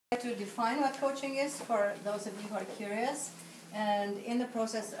To define what coaching is for those of you who are curious, and in the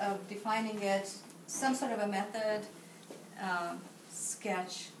process of defining it, some sort of a method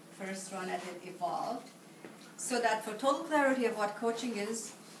sketch first run as it evolved, so that for total clarity of what coaching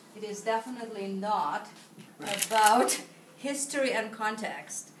is, it is definitely not about history and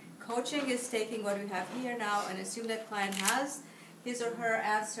context. Coaching is taking what we have here now and assume that client has his or her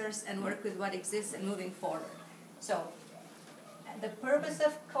answers and work with what exists and moving forward. So the purpose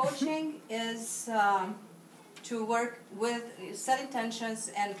of coaching is to work with, set intentions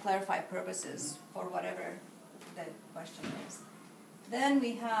and clarify purposes for whatever the question is. Then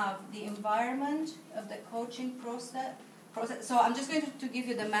we have the environment of the coaching process. So I'm just going to give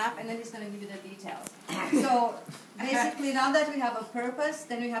you the map, and then he's going to give you the details. So basically, now that we have a purpose,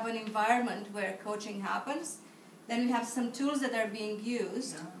 then we have an environment where coaching happens. Then we have some tools that are being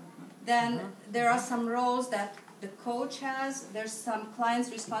used. Then there are some roles that the coach has. There's some client's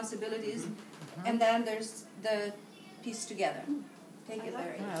responsibilities, and then there's the piece together. Take it,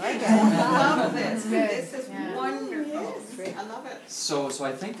 Larry. I like it. I love this. This is wonderful. Yes. I love it. So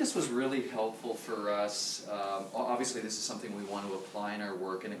I think this was really helpful for us. Obviously, this is something we want to apply in our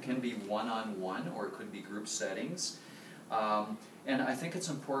work, and it can be one-on-one or it could be group settings. And I think it's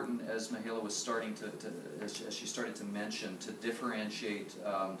important, as Mahela was starting as she started to mention, to differentiate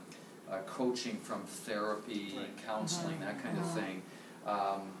coaching from therapy, counseling, that kind of thing.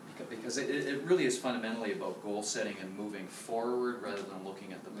 Because it really is fundamentally about goal setting and moving forward rather than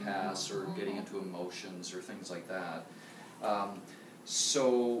looking at the past or getting into emotions or things like that.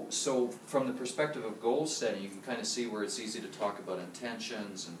 So from the perspective of goal setting, you can kind of see where it's easy to talk about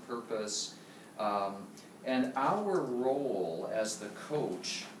intentions and purpose. And our role as the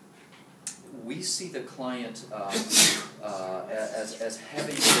coach, we see the client as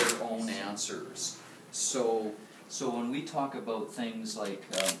having their own answers. So when we talk about things like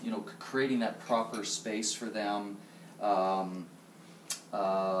creating that proper space for them,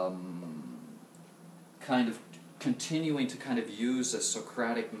 kind of continuing to kind of use a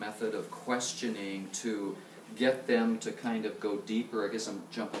Socratic method of questioning to get them to kind of go deeper. I guess I'm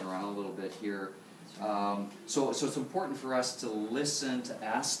jumping around a little bit here. So it's important for us to listen, to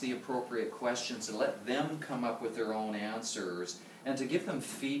ask the appropriate questions, and let them come up with their own answers, and to give them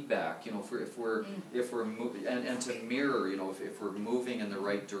feedback. If we're moving, and to mirror. If we're moving in the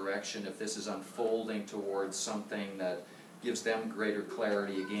right direction, if this is unfolding towards something that gives them greater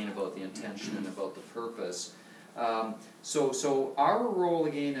clarity again about the intention and about the purpose. So our role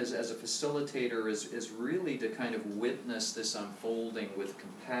again as a facilitator is really to kind of witness this unfolding with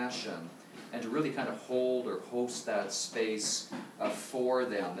compassion, and to really kind of hold or host that space for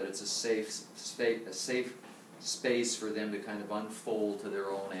them, that it's a safe space for them to kind of unfold to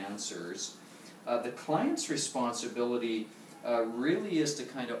their own answers. The client's responsibility really is to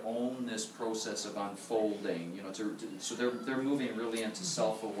kind of own this process of unfolding. So they're moving really into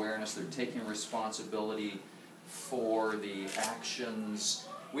self-awareness. They're taking responsibility for the actions.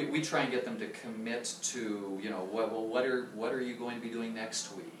 We try and get them to commit to, what are you going to be doing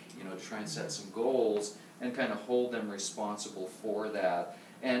next week? To try and set some goals and kind of hold them responsible for that,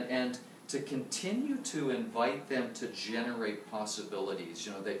 and to continue to invite them to generate possibilities.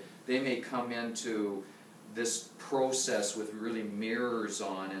 They may come into this process with really mirrors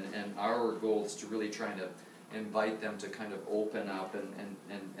on, and our goal is to really try to invite them to kind of open up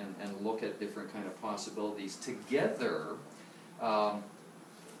and look at different kind of possibilities together.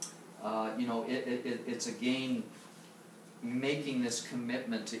 It's again making this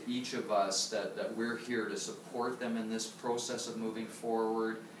commitment to each of us that we're here to support them in this process of moving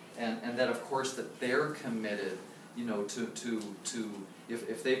forward, and that of course that they're committed, to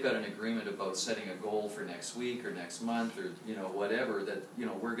if they've got an agreement about setting a goal for next week or next month or whatever, that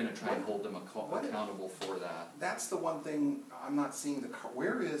we're going to try and hold them accountable for that. That's the one thing I'm not seeing.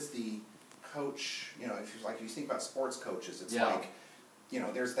 Where is the coach? If you think about sports coaches, it's like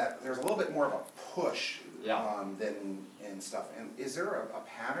there's a little bit more of a push than and stuff. And is there a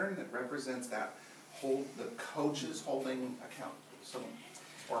pattern that represents that the coaches holding account,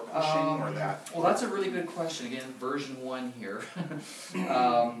 or pushing, or that? Well, that's a really good question. Again, version 1 here,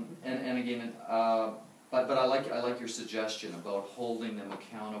 and again, but I like your suggestion about holding them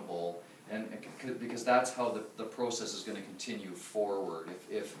accountable, and because that's how the process is going to continue forward.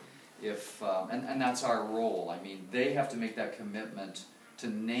 And that's our role. I mean, they have to make that commitment to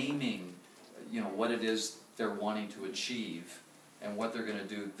naming, what it is they're wanting to achieve, and what they're going to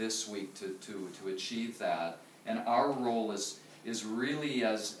do this week to achieve that. And our role is really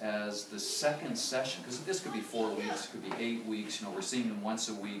as the second session, because this could be 4 weeks, it could be 8 weeks. We're seeing them once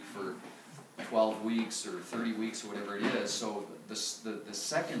a week for 12 weeks or 30 weeks or whatever it is. So the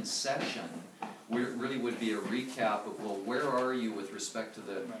second session really would be a recap of, well, where are you with respect to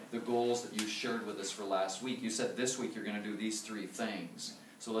the goals that you shared with us for last week? You said this week you're going to do these 3 things.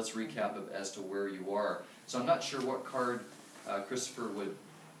 So let's recap as to where you are. So I'm not sure what card Christopher would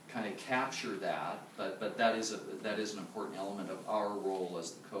kind of capture that, but that is an important element of our role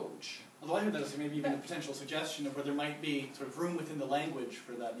as the coach. Although I heard that as maybe even a potential suggestion of where there might be sort of room within the language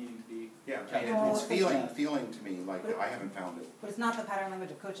for that needing to be. Yeah, captured. it's feeling to me like I haven't found it. But it's not the pattern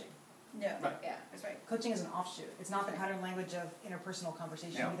language of coaching. No, Right. yeah, that's right. Coaching is an offshoot. It's not the pattern language of interpersonal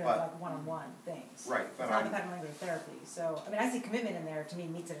conversation Yeah, either, but- like one-on-one things. Right, but It's not the pattern language of therapy. So, I mean, I see commitment in there, to me,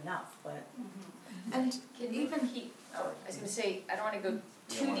 meets it enough, but. And even I was going to say, I don't want to go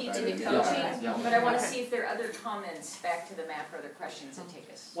too want deep that into in. coaching, Yeah. but I want to see if there are other comments back to the map or other questions that take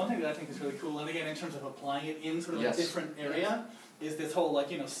us. One thing that I think is really cool, and again in terms of applying it in sort of Yes. a different area, is this whole, like,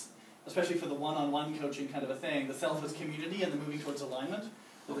 you know, especially for the one-on-one coaching kind of a thing, the self as community and the moving towards alignment.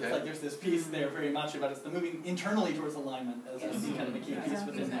 So Okay. it's like there's this piece there very much about it's the moving internally towards alignment as kind of a key piece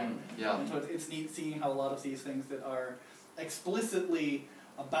within there. Yeah. And so it's neat seeing how a lot of these things that are explicitly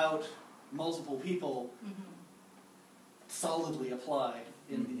about multiple people solidly apply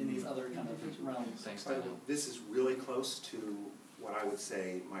in these other kind of realms. Thanks, Daniel. This is really close to what I would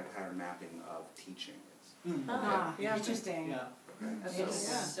say my pattern mapping of teaching is. Ah, interesting. Yeah. Okay,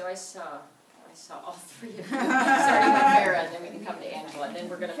 Yes. so I saw all 3 of you, starting with Vera, and then we can come to Angela, and then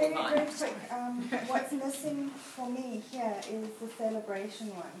we're going to move on. Very quick, what's missing for me here is the celebration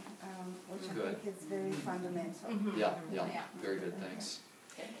one, which I Good. think is very fundamental. Yeah, very good, thanks.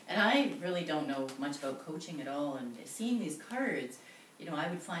 And I really don't know much about coaching at all, and seeing these cards, you know, I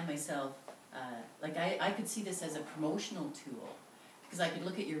would find myself, like I could see this as a promotional tool, because I could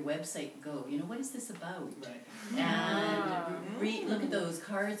look at your website and go, you know, what is this about? Right. And look at those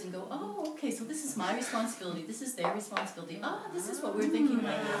cards and go, oh, okay, so this is my responsibility, this is their responsibility, this is what we're thinking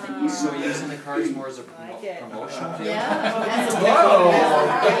might happen here. So using the cards more as a promotional tool? Yeah. Whoa!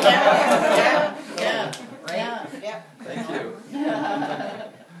 Yeah. Thank you.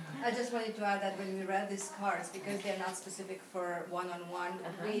 I just wanted to add that when we read these cards, because they're not specific for one-on-one,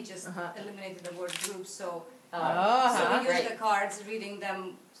 we just eliminated the word group, so we use Great. the cards, reading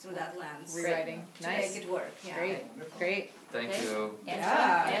them through that lens. Rewriting. To Nice. make it work, yeah. Great. Thank Okay. you.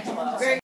 Angela. Angela.